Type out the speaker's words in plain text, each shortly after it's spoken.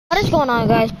What is going on,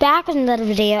 guys? Back with another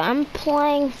video. I'm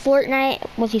playing Fortnite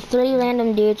with these 3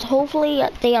 random dudes. Hopefully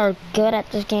they are good at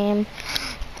this game.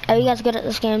 Are you guys good at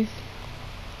this game?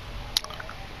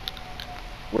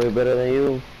 Way better than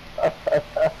you.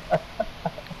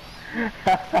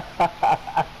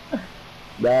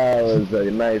 That was a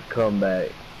nice comeback.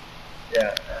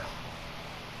 Yeah.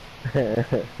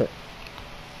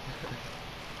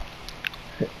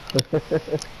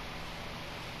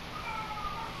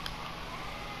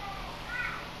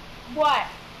 What?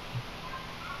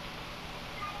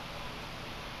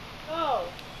 Oh.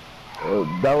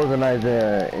 That was a nice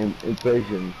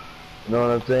impression. You know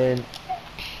what I'm saying?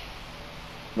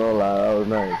 No lie, that was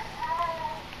nice.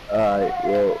 Alright,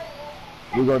 well,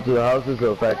 we going to the houses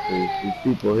or factories? There's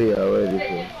people here already,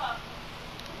 so.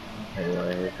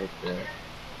 Anyway, that's that.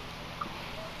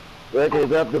 Rick,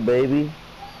 grab the baby.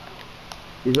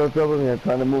 He's on top of me. I'm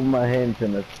trying to move my hands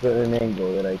in a certain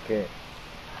angle that I can't.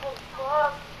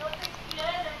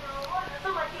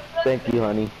 Thank you,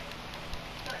 honey.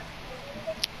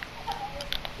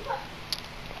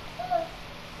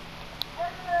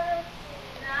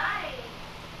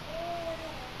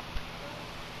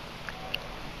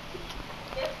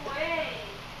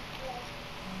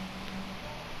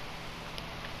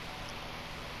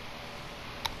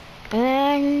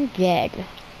 And dead.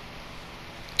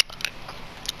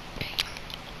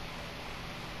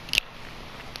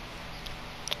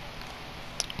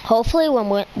 Hopefully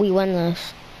when we win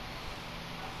this.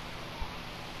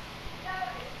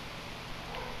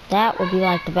 That would be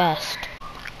like the best.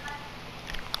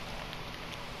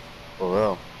 For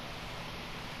real.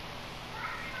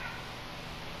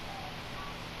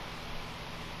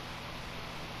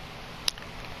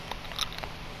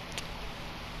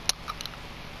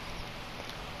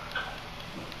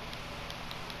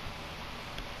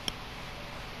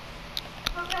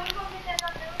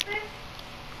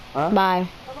 Huh? Bye.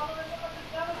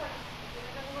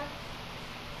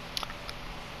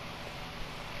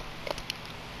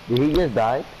 Did he just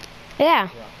die? Yeah.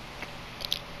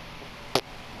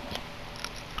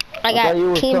 I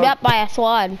got teamed up by a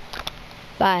squad.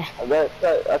 Bye.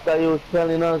 I thought you was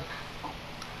telling us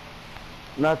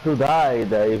not to die,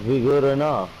 that if we good or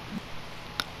not.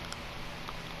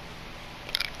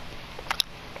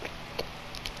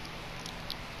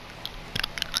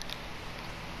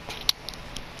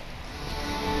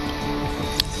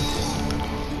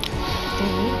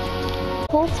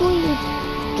 Hopefully you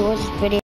enjoy this video.